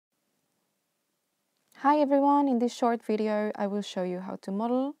Hi everyone, in this short video I will show you how to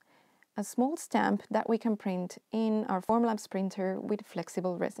model a small stamp that we can print in our Formlabs printer with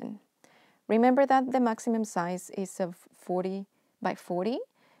flexible resin. Remember that the maximum size is of 40 by 40,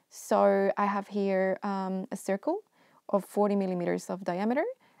 so I have here a circle of 40 millimeters of diameter,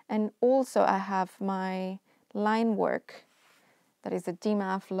 and also I have my line work, that is the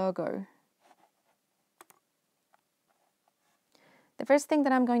DMAF logo. The first thing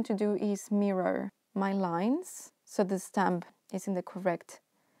that I'm going to do is mirror my lines so the stamp is in the correct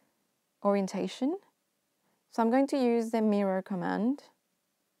orientation. So I'm going to use the mirror command.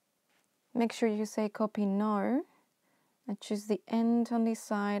 Make sure you say copy no and choose the end on this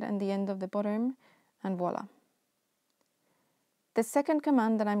side and the end of the bottom, and voila. The second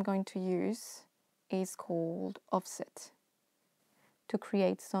command that I'm going to use is called offset to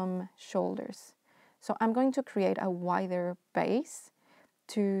create some shoulders. So I'm going to create a wider base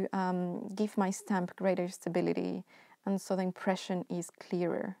to give my stamp greater stability, and so the impression is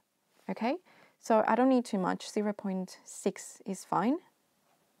clearer. Okay, so I don't need too much, 0.6 is fine.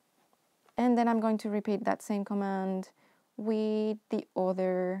 And then I'm going to repeat that same command with the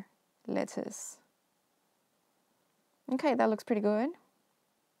other letters. Okay, that looks pretty good.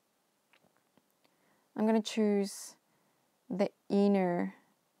 I'm going to choose the inner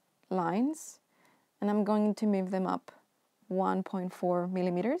lines and I'm going to move them up 1.4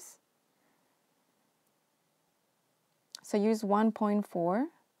 millimeters. So use 1.4,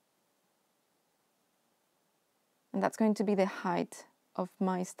 and that's going to be the height of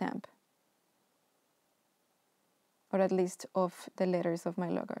my stamp, or at least of the letters of my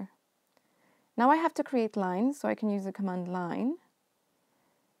logo. Now I have to create lines, so I can use the command line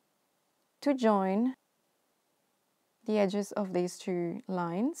to join the edges of these two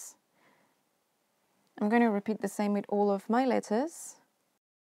lines. I'm going to repeat the same with all of my letters.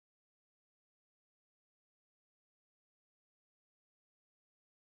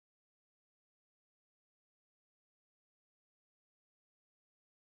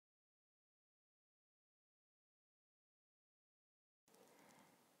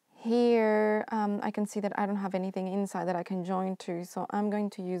 Here I can see that I don't have anything inside that I can join to, so I'm going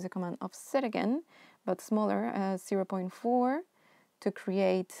to use the command offset again, but smaller, 0.4, to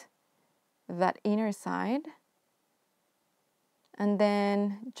create that inner side. And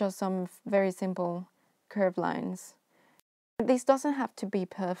then just some very simple curved lines. This doesn't have to be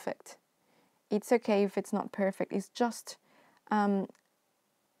perfect. It's okay if it's not perfect. It's just an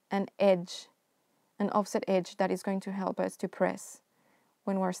edge, an offset edge that is going to help us to press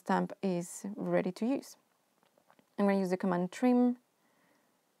when our stamp is ready to use. I'm going to use the command trim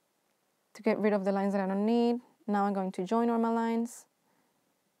to get rid of the lines that I don't need. Now I'm going to join all my lines,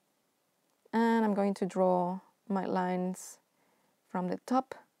 and I'm going to draw my lines from the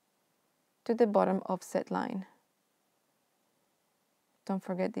top to the bottom offset line. Don't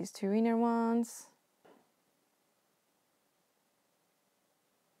forget these two inner ones.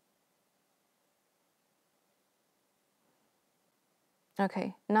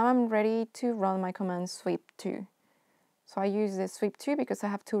 Okay, now I'm ready to run my command sweep to. So I use the sweep to because I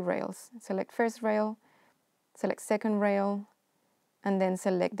have two rails. Select first rail, select second rail, and then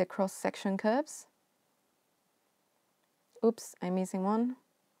select the cross-section curves. Oops, I'm missing one.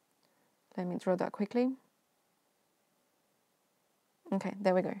 Let me draw that quickly. Okay,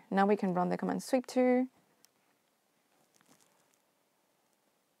 there we go. Now we can run the command sweep to.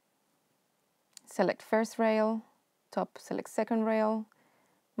 Select first rail, top, select second rail,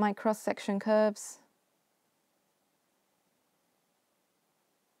 my cross-section curves.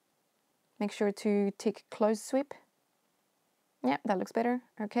 Make sure to tick close sweep. Yeah, that looks better.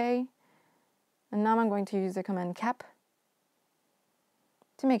 Okay. And now I'm going to use the command cap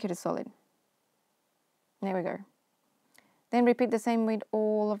to make it a solid. There we go. Then repeat the same with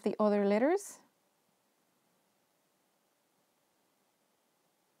all of the other letters.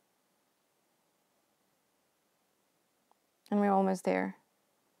 And we're almost there.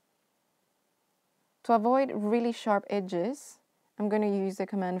 To avoid really sharp edges, I'm going to use the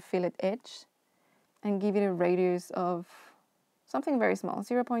command fillet edge and give it a radius of something very small,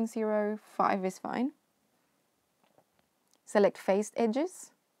 0.05 is fine. Select faced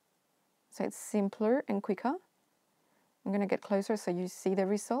edges, so it's simpler and quicker. I'm going to get closer so you see the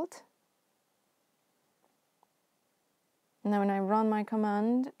result. Now when I run my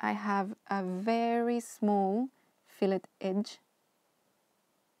command, I have a very small fillet edge.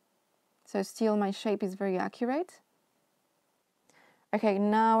 So still my shape is very accurate. Okay,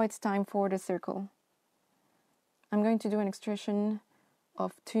 now it's time for the circle. I'm going to do an extrusion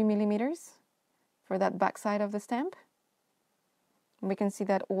of 2 millimeters for that back side of the stamp. We can see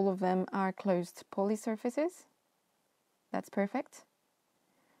that all of them are closed poly surfaces. That's perfect.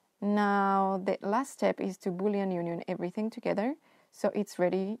 Now the last step is to Boolean union everything together so it's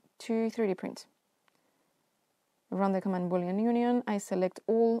ready to 3D print. Run the command Boolean union, I select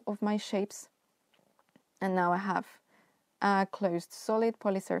all of my shapes, and now I have a closed solid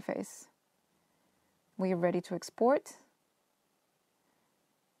poly surface. We're ready to export.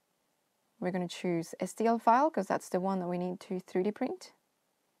 We're going to choose STL file because that's the one that we need to 3D print.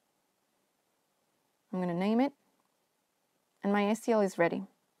 I'm going to name it, and my STL is ready.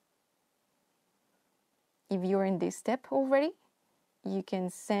 If you're in this step already, you can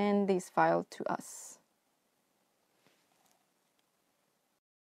send this file to us.